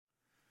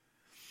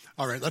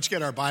All right, let's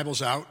get our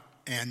Bibles out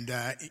and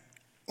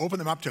open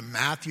them up to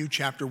Matthew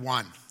chapter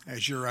 1.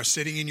 As you're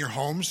sitting in your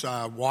homes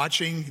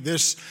watching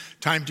this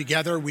time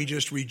together, we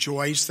just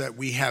rejoice that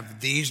we have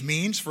these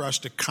means for us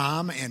to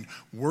come and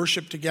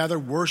worship together,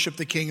 worship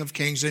the King of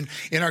Kings. And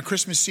in our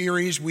Christmas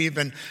series, we've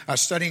been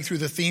studying through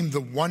the theme,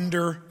 The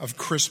Wonder of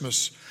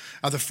Christmas.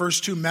 The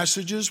first two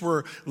messages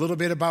were a little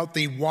bit about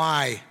the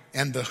why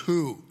and the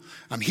who.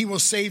 He will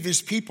save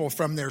his people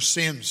from their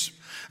sins.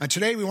 And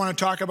today we want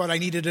to talk about, I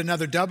needed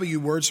another W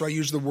word, so I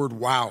used the word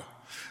wow.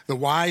 The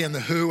why and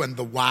the who and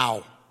the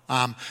wow.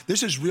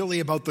 This is really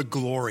about the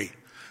glory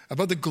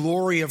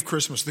of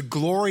Christmas, the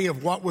glory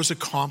of what was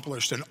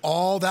accomplished and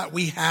all that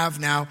we have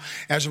now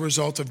as a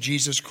result of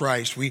Jesus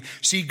Christ. We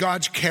see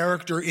God's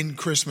character in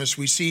Christmas.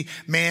 We see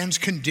man's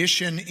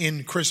condition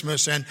in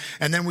Christmas, and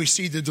then we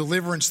see the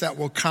deliverance that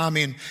will come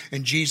in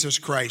Jesus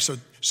Christ.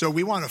 So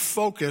we want to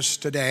focus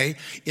today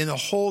in the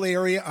whole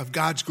area of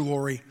God's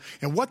glory.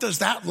 And what does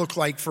that look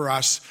like for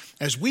us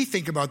as we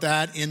think about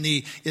that in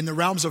the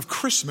realms of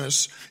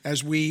Christmas,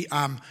 as we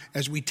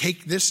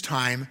take this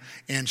time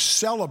and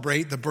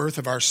celebrate the birth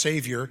of our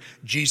Savior,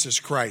 Jesus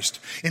Christ.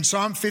 In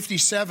Psalm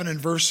 57 and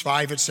verse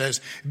 5, it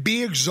says,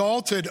 "Be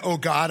exalted, O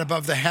God,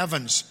 above the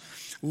heavens.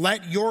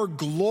 Let your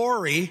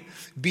glory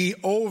be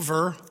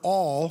over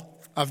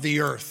all of the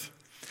earth."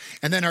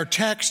 And then our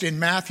text in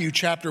Matthew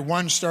chapter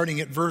 1, starting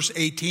at verse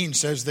 18,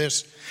 says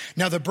this,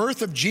 "Now the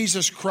birth of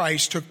Jesus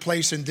Christ took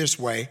place in this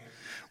way.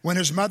 When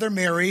his mother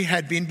Mary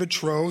had been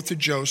betrothed to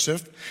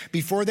Joseph,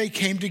 before they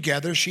came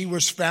together, she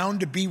was found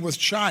to be with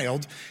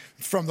child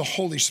from the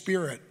Holy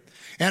Spirit.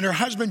 And her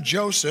husband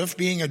Joseph,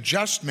 being a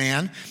just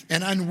man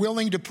and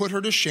unwilling to put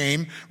her to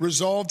shame,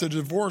 resolved to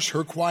divorce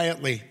her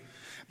quietly.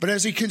 But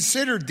as he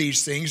considered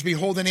these things,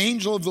 behold, an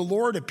angel of the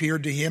Lord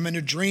appeared to him in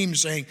a dream,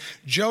 saying,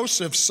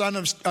 'Joseph, son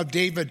of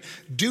David,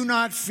 do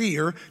not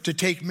fear to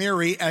take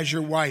Mary as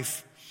your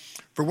wife.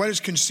 For what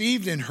is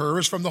conceived in her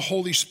is from the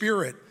Holy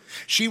Spirit.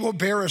 She will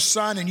bear a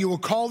son, and you will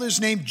call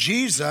his name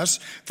Jesus,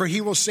 for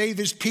he will save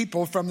his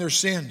people from their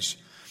sins.'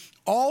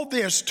 All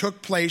this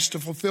took place to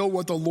fulfill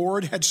what the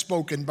Lord had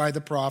spoken by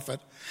the prophet.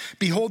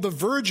 'Behold, the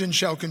virgin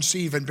shall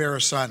conceive and bear a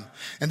son,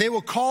 and they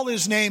will call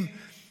his name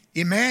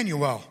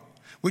Emmanuel,'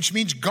 which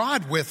means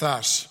God with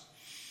us.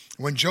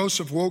 When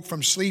Joseph woke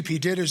from sleep, he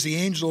did as the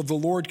angel of the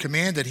Lord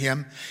commanded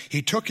him.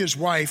 He took his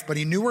wife, but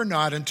he knew her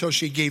not until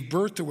she gave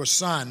birth to a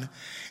son,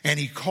 and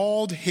he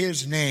called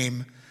his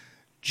name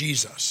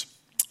Jesus."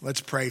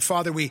 Let's pray.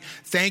 Father, we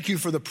thank you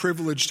for the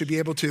privilege to be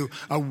able to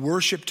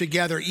worship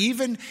together,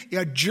 even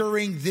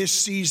during this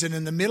season,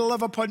 in the middle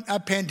of a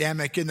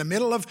pandemic, in the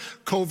middle of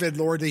COVID,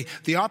 Lord.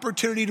 The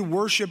opportunity to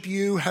worship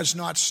you has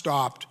not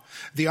stopped.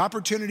 The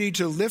opportunity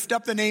to lift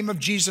up the name of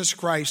Jesus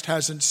Christ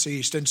hasn't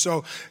ceased. And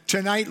so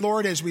tonight,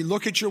 Lord, as we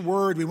look at your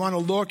word, we want to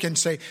look and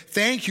say,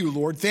 thank you,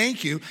 Lord,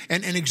 thank you,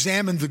 and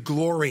examine the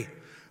glory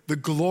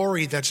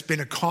that's been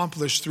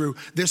accomplished through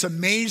this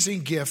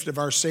amazing gift of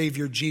our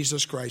Savior,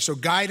 Jesus Christ. So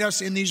guide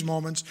us in these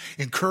moments.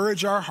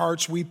 Encourage our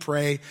hearts, we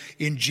pray,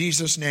 in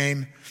Jesus'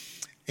 name.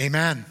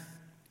 Amen.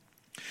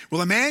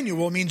 Well,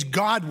 Emmanuel means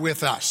God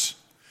with us.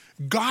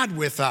 God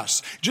with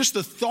us. Just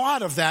the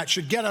thought of that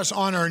should get us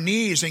on our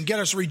knees and get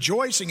us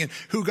rejoicing in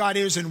who God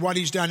is and what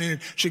he's done. And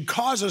it should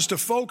cause us to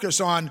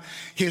focus on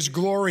his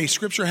glory.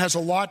 Scripture has a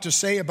lot to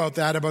say about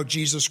that, about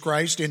Jesus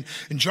Christ. In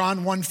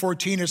John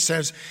 1:14 it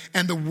says,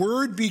 "And the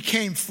Word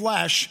became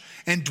flesh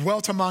and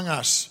dwelt among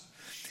us.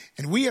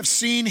 And we have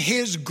seen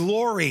his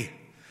glory.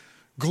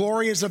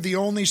 Glory is of the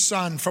only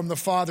Son from the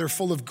Father,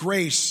 full of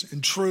grace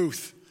and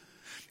truth."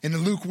 And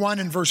in Luke 1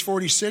 and verse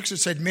 46, it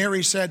said,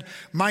 Mary said,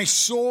 "My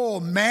soul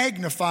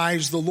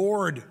magnifies the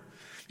Lord."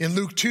 In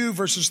Luke 2,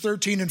 verses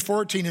 13 and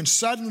 14, "And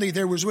suddenly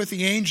there was with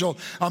the angel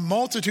a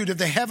multitude of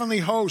the heavenly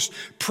host,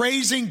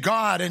 praising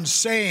God and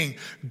saying,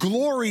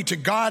 'Glory to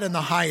God in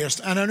the highest,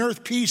 and on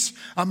earth peace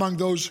among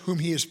those whom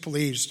he is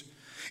pleased.'"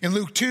 In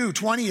Luke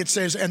 2:20, it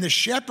says, "And the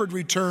shepherd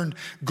returned,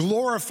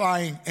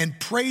 glorifying and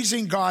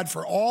praising God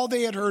for all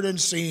they had heard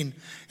and seen,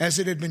 as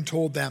it had been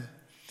told them."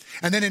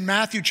 And then in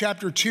Matthew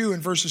chapter 2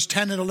 and verses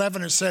 10 and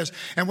 11, it says,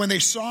 "And when they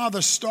saw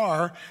the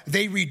star,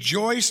 they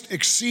rejoiced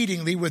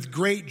exceedingly with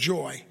great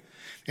joy.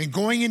 And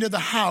going into the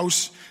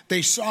house,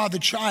 they saw the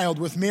child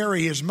with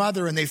Mary, his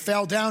mother, and they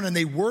fell down and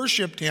they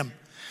worshiped him.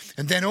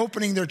 And then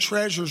opening their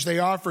treasures, they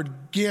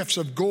offered gifts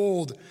of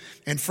gold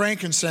and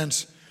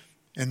frankincense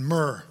and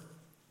myrrh."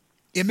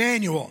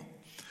 Emmanuel,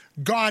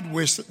 God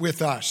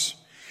with us.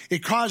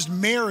 It caused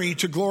Mary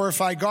to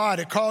glorify God.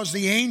 It caused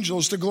the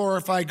angels to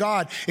glorify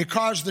God. It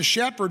caused the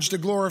shepherds to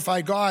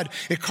glorify God.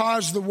 It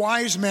caused the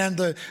wise men,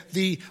 the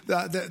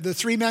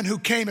three men who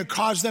came, it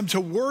caused them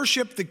to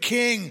worship the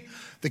King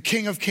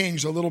of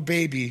Kings, a little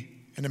baby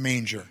in a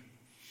manger.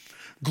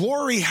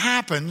 Glory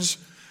happens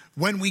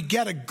when we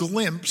get a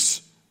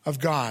glimpse of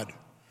God.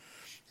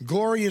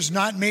 Glory is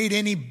not made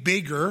any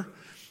bigger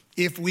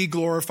if we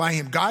glorify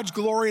him. God's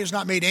glory is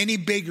not made any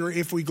bigger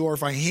if we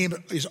glorify him.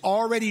 He is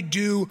already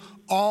due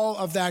all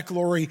of that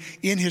glory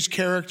in his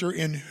character,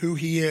 in who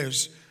he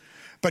is.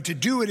 But to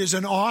do it is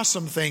an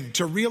awesome thing,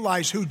 to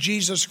realize who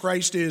Jesus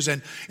Christ is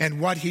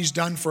and what he's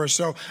done for us.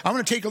 So I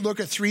want to take a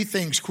look at three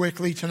things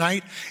quickly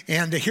tonight.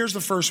 And here's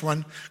the first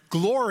one.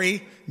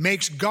 Glory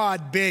makes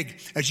God big.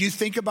 As you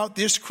think about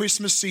this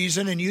Christmas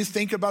season and you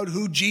think about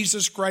who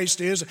Jesus Christ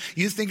is,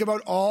 you think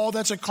about all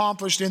that's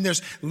accomplished in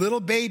this little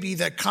baby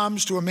that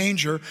comes to a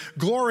manger,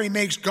 glory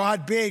makes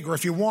God big, or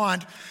if you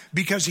want,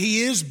 because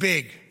he is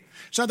big.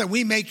 It's not that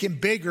we make him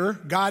bigger.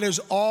 God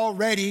is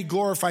already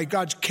glorified.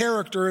 God's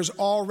character is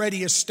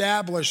already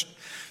established.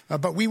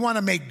 But we want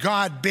to make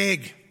God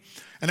big.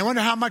 And I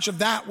wonder how much of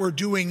that we're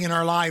doing in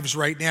our lives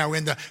right now,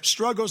 in the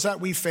struggles that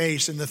we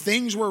face and the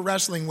things we're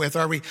wrestling with.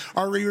 Are we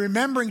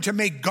remembering to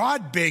make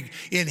God big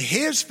in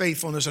his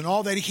faithfulness and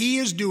all that he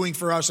is doing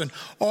for us and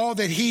all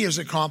that he is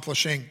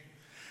accomplishing?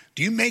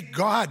 Do you make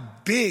God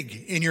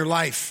big in your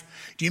life?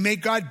 Do you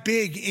make God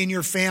big in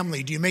your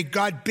family? Do you make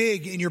God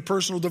big in your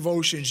personal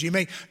devotions? Do you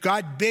make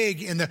God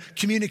big in the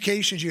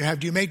communications you have?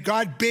 Do you make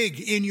God big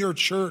in your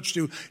church?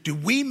 Do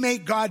we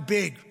make God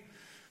big?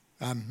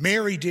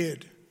 Mary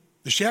did.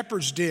 The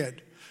shepherds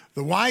did.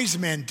 The wise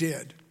men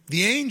did.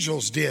 The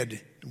angels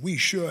did. We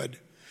should.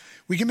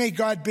 We can make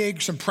God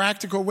big. Some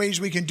practical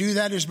ways we can do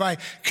that is by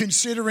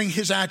considering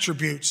his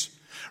attributes.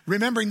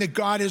 Remembering that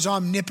God is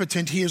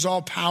omnipotent. He is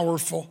all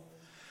powerful.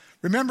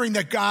 Remembering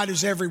that God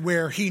is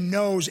everywhere. He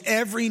knows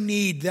every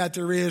need that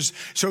there is.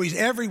 So he's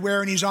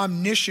everywhere and he's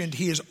omniscient.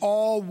 He is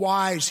all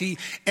wise.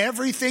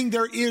 Everything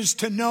there is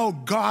to know,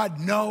 God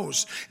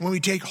knows. And when we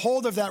take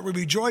hold of that, we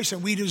rejoice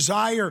and we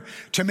desire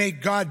to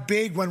make God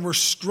big when we're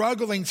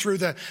struggling through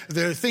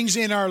the things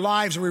in our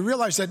lives. And we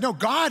realize that, no,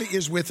 God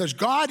is with us.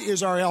 God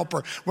is our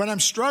helper. When I'm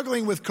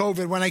struggling with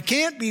COVID, when I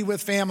can't be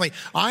with family,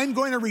 I'm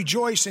going to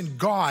rejoice in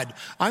God.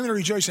 I'm going to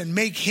rejoice and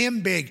make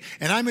him big.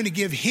 And I'm going to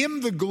give him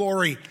the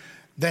glory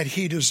that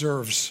he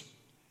deserves.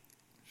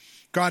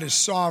 God is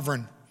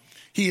sovereign.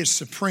 He is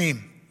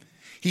supreme.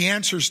 He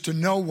answers to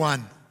no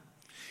one.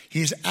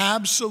 He has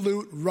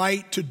absolute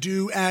right to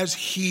do as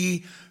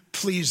he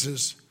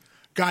pleases.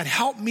 God,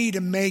 help me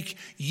to make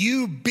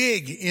you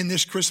big in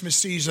this Christmas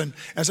season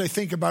as I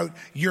think about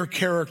your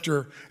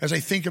character, as I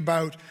think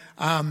about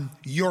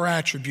your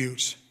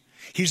attributes.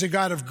 He's a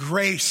God of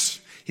grace.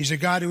 He's a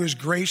God who is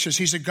gracious.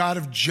 He's a God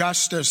of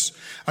justice.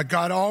 A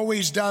God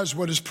always does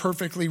what is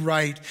perfectly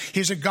right.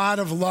 He's a God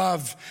of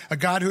love, a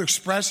God who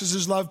expresses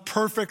his love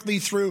perfectly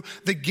through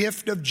the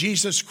gift of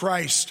Jesus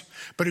Christ,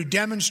 but who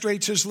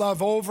demonstrates his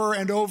love over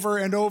and over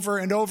and over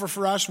and over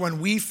for us. When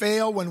we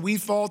fail, when we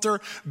falter,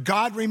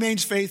 God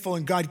remains faithful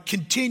and God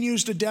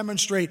continues to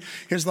demonstrate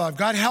his love.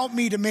 God, help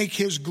me to make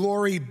his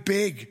glory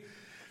big.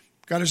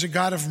 God is a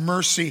God of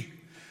mercy.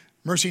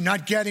 Mercy,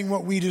 not getting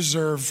what we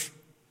deserve.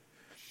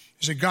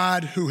 He's a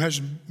God who has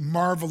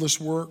marvelous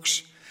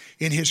works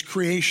in his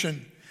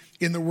creation,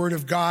 in the Word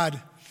of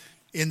God,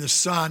 in the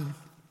Son.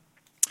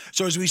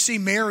 So as we see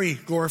Mary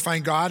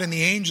glorifying God and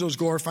the angels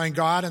glorifying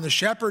God and the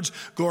shepherds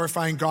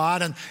glorifying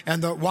God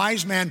and the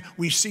wise men,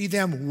 we see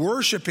them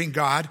worshiping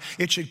God.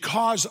 It should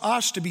cause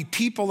us to be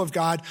people of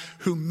God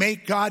who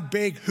make God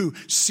big, who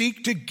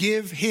seek to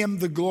give him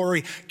the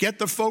glory. Get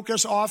the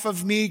focus off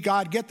of me,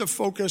 God. Get the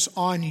focus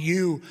on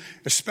you,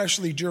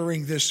 especially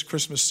during this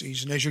Christmas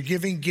season. As you're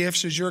giving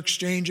gifts, as you're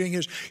exchanging,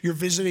 as you're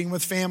visiting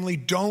with family,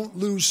 don't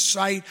lose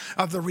sight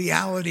of the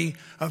reality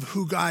of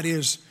who God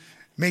is.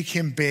 Make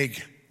him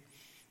big.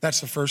 That's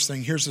the first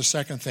thing. Here's the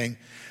second thing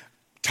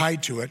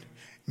tied to it.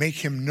 Make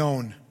him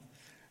known.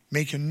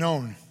 Make him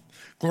known.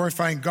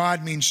 Glorifying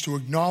God means to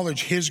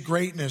acknowledge his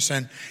greatness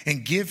and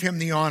give him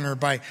the honor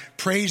by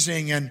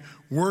praising and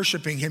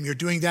worshiping him. You're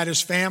doing that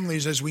as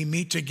families as we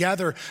meet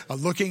together,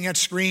 looking at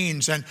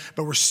screens,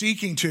 but we're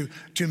seeking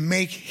to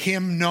make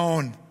him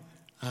known.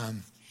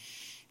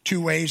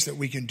 Two ways that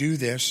we can do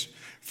this.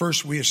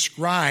 First, we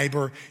ascribe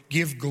or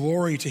give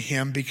glory to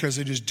him because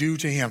it is due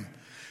to him.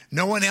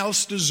 No one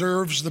else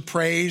deserves the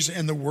praise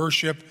and the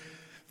worship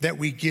that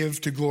we give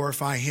to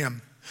glorify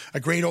him. A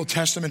great Old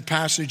Testament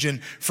passage in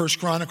 1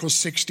 Chronicles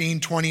 16,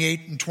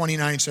 28 and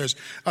 29 says,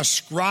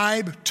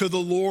 ascribe to the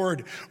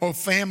Lord, O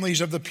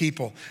families of the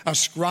people.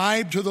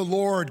 Ascribe to the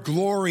Lord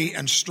glory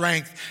and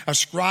strength.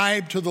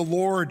 Ascribe to the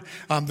Lord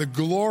the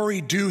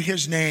glory due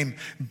his name.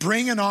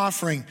 Bring an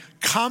offering.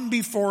 Come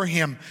before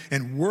him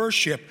and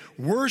worship.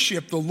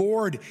 Worship the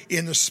Lord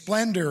in the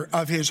splendor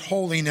of his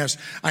holiness.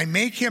 I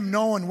make him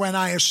known when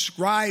I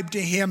ascribe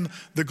to him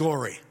the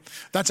glory.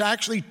 That's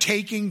actually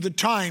taking the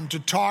time to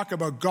talk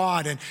about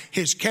God and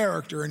his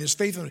character and his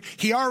faithfulness.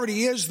 He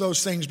already is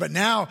those things, but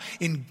now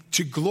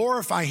to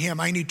glorify him,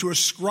 I need to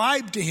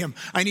ascribe to him.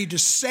 I need to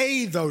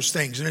say those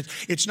things. And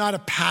it's not a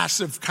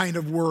passive kind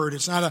of word.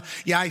 It's not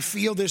I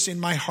feel this in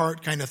my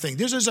heart kind of thing.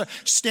 This is a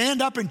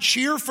stand up and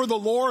cheer for the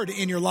Lord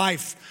in your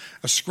life.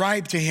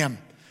 Ascribe to him.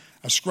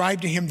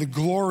 Ascribe to him the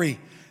glory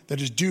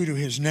that is due to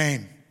his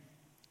name.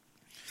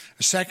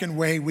 A second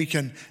way we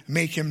can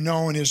make him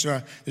known is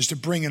to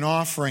bring an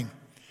offering.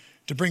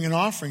 To bring an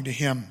offering to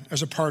him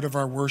as a part of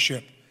our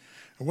worship.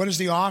 What is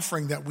the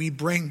offering that we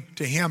bring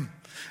to him?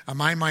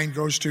 My mind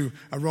goes to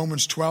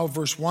Romans 12,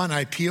 verse 1. I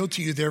appeal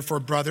to you, therefore,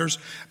 brothers,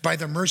 by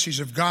the mercies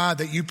of God,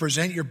 that you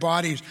present your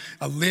bodies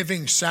a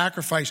living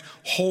sacrifice,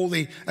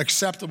 holy,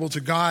 acceptable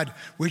to God,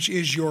 which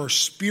is your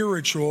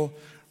spiritual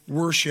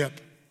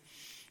worship.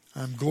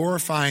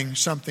 Glorifying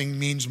something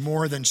means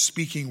more than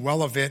speaking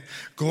well of it.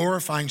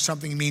 Glorifying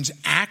something means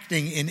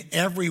acting in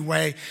every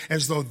way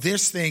as though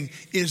this thing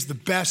is the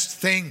best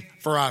thing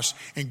for us.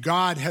 And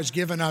God has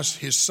given us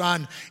his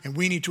Son, and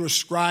we need to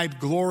ascribe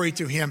glory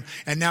to him.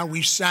 And now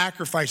we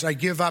sacrifice. I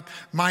give up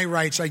my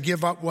rights. I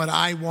give up what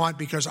I want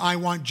because I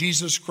want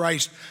Jesus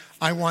Christ.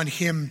 I want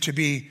him to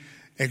be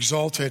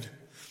exalted.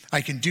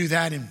 I can do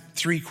that in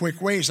 3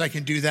 quick ways. I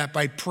can do that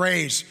by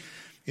praise,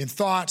 in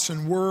thoughts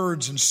and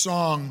words and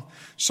song.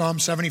 Psalm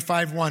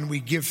 75:1, we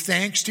give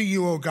thanks to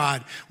you, O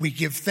God. We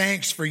give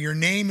thanks for your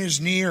name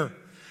is near.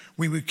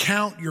 We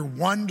recount your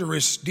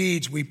wondrous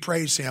deeds. We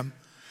praise him.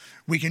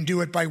 We can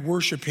do it by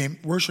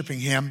worshiping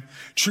him.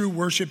 True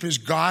worship is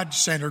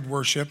God-centered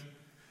worship.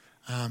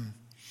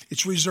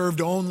 It's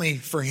reserved only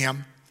for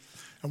him.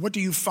 And what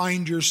do you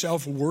find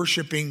yourself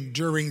worshiping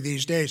during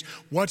these days?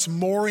 What's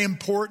more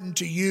important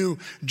to you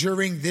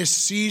during this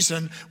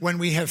season when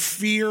we have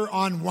fear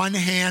on one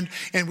hand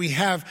and we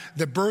have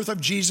the birth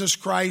of Jesus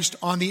Christ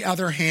on the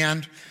other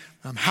hand?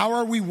 How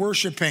are we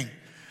worshiping?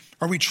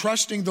 Are we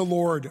trusting the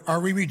Lord? Are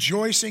we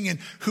rejoicing in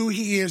who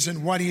he is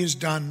and what he has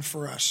done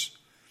for us?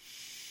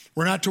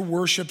 We're not to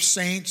worship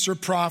saints or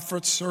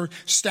prophets or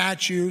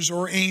statues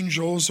or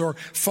angels or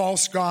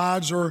false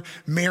gods or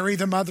Mary,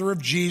 the mother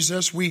of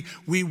Jesus. We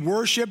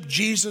worship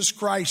Jesus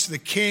Christ, the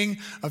King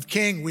of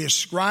Kings. We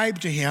ascribe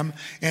to him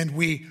and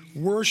we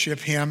worship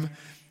him.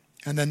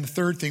 And then the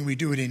third thing, we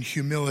do it in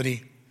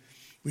humility.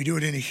 We do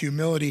it in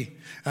humility.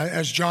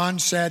 As John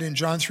said in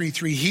John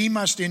 3:3, he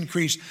must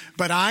increase,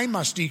 but I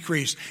must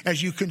decrease.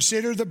 As you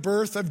consider the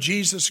birth of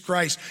Jesus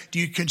Christ, do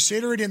you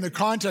consider it in the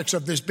context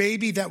of this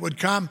baby that would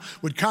come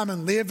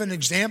and live an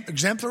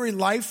exemplary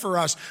life for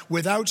us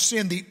without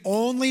sin, the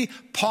only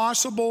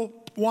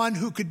possible one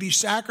who could be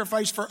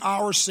sacrificed for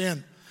our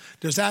sin?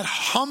 Does that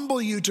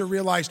humble you to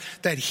realize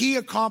that he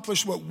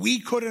accomplished what we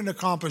couldn't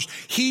accomplish?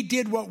 He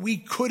did what we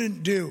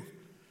couldn't do.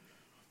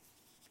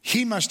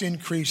 He must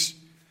increase.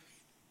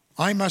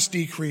 I must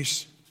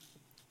decrease.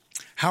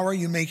 How are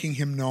you making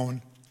him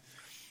known?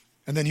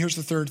 And then here's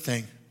the third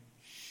thing.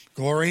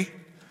 Glory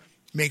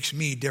makes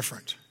me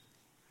different.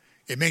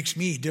 It makes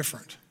me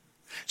different.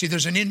 See,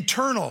 there's an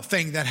internal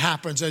thing that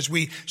happens as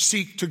we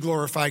seek to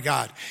glorify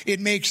God.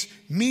 It makes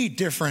me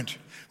different. It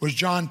was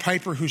John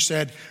Piper who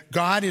said,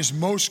 God is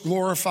most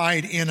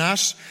glorified in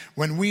us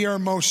when we are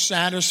most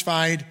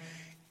satisfied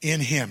in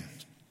him.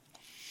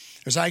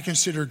 As I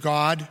consider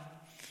God,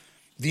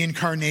 the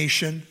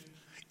incarnation,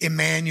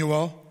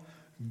 Emmanuel,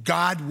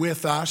 God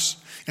with us,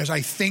 as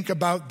I think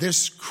about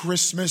this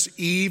Christmas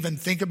Eve and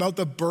think about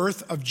the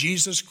birth of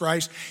Jesus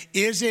Christ,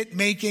 is it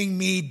making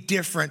me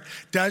different?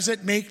 Does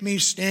it make me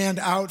stand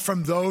out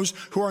from those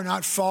who are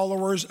not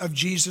followers of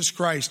Jesus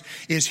Christ?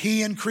 Is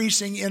he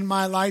increasing in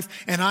my life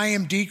and I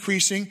am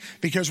decreasing?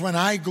 Because when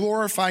I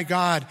glorify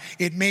God,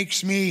 it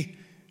makes me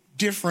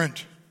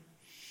different.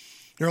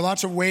 There are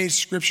lots of ways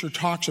Scripture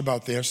talks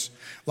about this.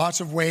 Lots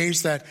of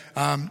ways that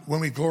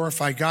when we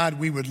glorify God,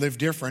 we would live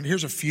different.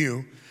 Here's a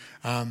few.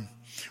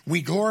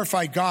 We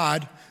glorify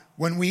God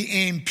when we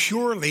aim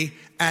purely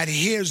at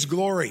his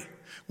glory.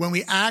 When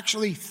we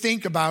actually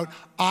think about,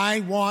 I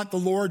want the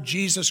Lord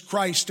Jesus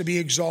Christ to be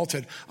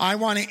exalted. I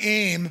want to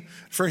aim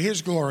for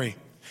his glory.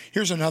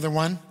 Here's another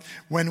one.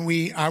 When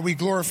we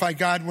glorify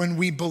God when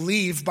we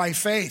believe by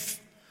faith.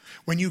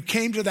 When you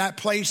came to that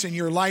place in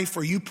your life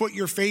where you put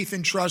your faith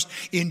and trust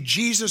in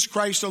Jesus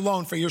Christ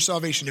alone for your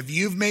salvation, if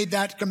you've made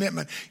that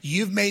commitment,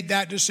 you've made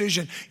that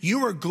decision,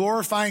 you are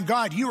glorifying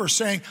God. You are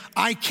saying,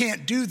 I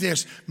can't do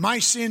this. My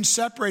sin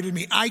separated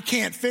me. I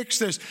can't fix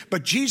this.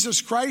 But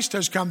Jesus Christ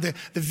has come. The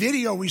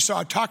video we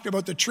saw talked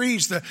about the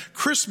trees, the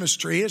Christmas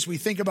tree, as we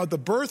think about the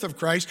birth of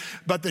Christ,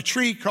 but the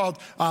tree called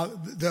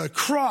the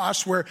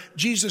cross where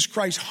Jesus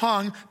Christ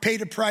hung,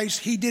 paid a price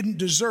he didn't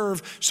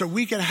deserve so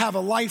we could have a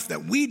life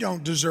that we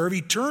don't deserve,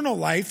 eternal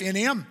life in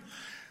him.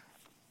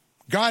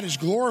 God is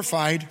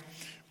glorified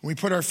when we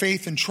put our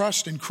faith and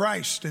trust in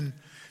Christ. And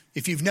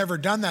if you've never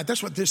done that,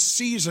 that's what this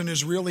season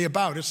is really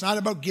about. It's not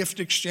about gift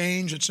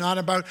exchange. It's not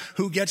about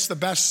who gets the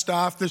best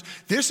stuff.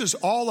 This is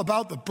all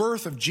about the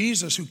birth of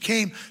Jesus who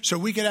came so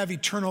we could have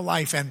eternal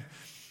life. And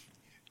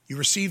you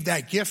receive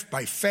that gift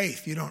by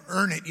faith. You don't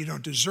earn it. You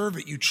don't deserve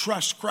it. You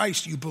trust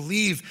Christ. You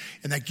believe,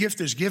 and that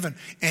gift is given.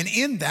 And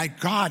in that,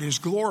 God is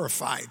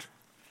glorified.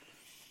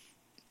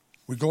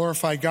 We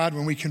glorify God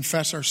when we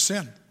confess our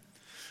sin.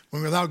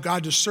 When we allow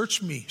God to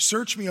search me,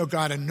 O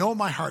God, and know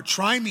my heart.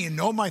 Try me and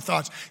know my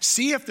thoughts.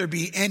 See if there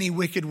be any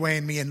wicked way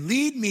in me. And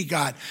lead me,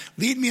 God.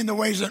 Lead me in the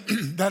ways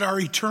that are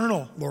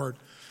eternal, Lord.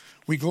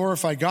 We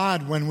glorify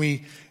God when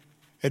we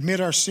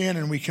admit our sin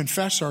and we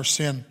confess our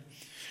sin.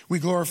 We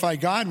glorify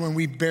God when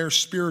we bear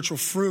spiritual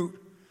fruit.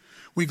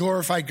 We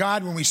glorify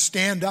God when we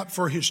stand up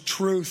for his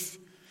truth.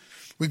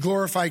 We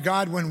glorify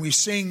God when we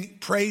sing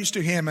praise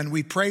to him and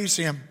we praise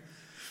him.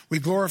 We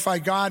glorify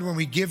God when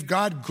we give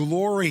God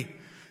glory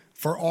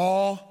for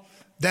all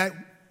that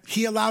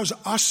he allows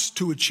us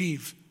to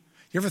achieve.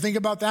 You ever think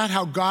about that?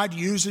 How God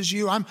uses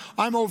you? I'm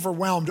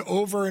overwhelmed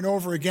over and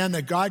over again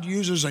that God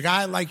uses a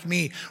guy like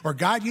me, or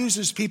God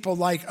uses people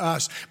like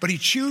us, but he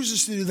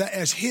chooses to do that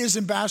as his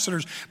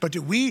ambassadors. But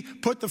do we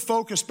put the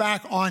focus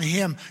back on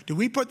him? Do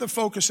we put the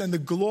focus and the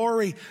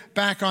glory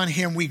back on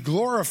him? We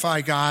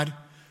glorify God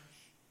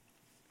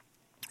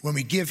when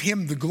we give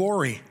him the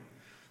glory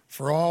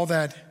for all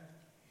that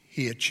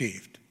he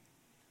achieved.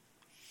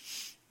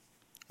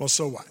 Well,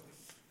 so what?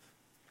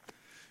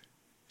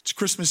 It's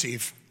Christmas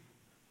Eve.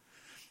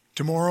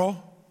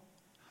 Tomorrow,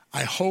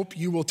 I hope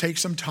you will take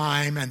some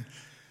time and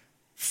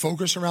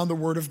focus around the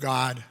Word of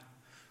God,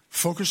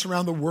 focus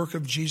around the work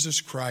of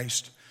Jesus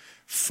Christ,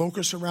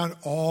 focus around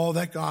all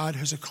that God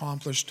has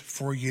accomplished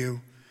for you.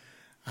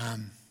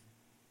 It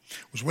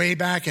was way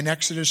back in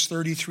Exodus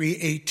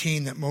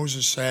 33:18 that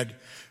Moses said,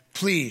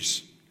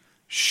 "Please,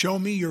 show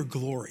me your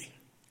glory."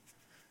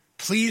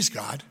 Please,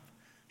 God,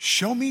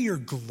 show me your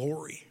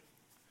glory.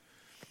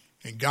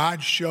 And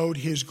God showed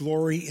his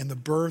glory in the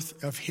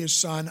birth of his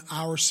Son,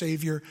 our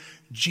Savior,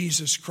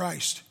 Jesus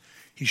Christ.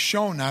 He's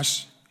shown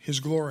us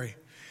his glory.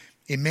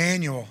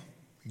 Emmanuel,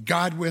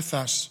 God with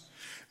us.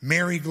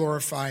 Mary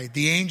glorified,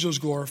 the angels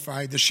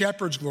glorified, the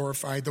shepherds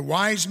glorified, the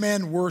wise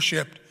men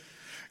worshiped.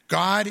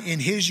 God,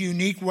 in his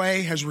unique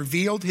way, has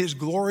revealed his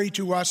glory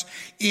to us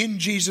in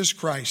Jesus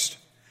Christ.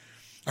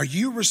 Are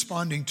you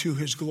responding to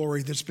his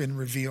glory that's been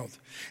revealed?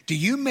 Do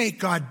you make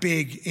God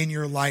big in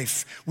your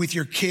life, with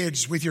your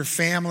kids, with your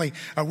family,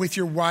 with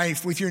your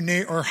wife, with your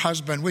or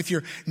husband, with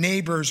your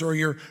neighbors or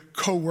your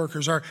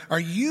co-workers? Are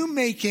you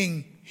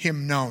making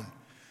him known?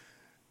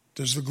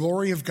 Does the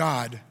glory of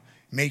God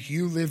make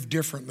you live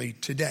differently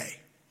today?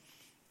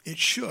 It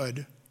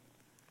should.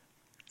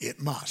 It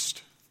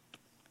must.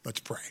 Let's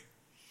pray.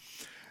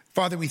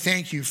 Father, we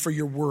thank you for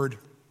your word.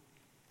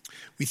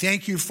 We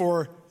thank you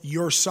for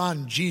your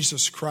Son,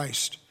 Jesus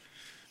Christ.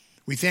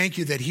 We thank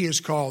you that he is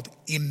called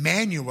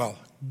Emmanuel,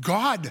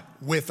 God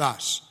with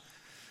us.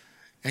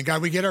 And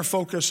God, we get our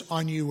focus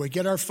on you. We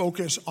get our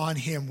focus on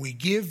him. We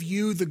give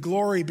you the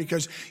glory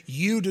because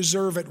you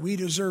deserve it. We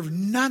deserve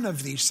none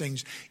of these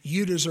things.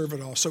 You deserve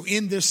it all. So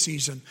in this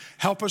season,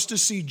 help us to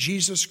see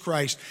Jesus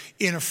Christ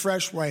in a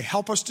fresh way.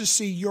 Help us to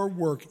see your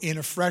work in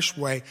a fresh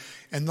way.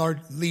 And Lord,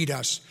 lead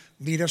us.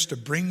 Lead us to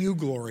bring you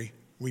glory.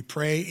 We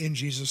pray in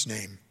Jesus'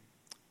 name.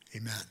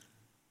 Amen.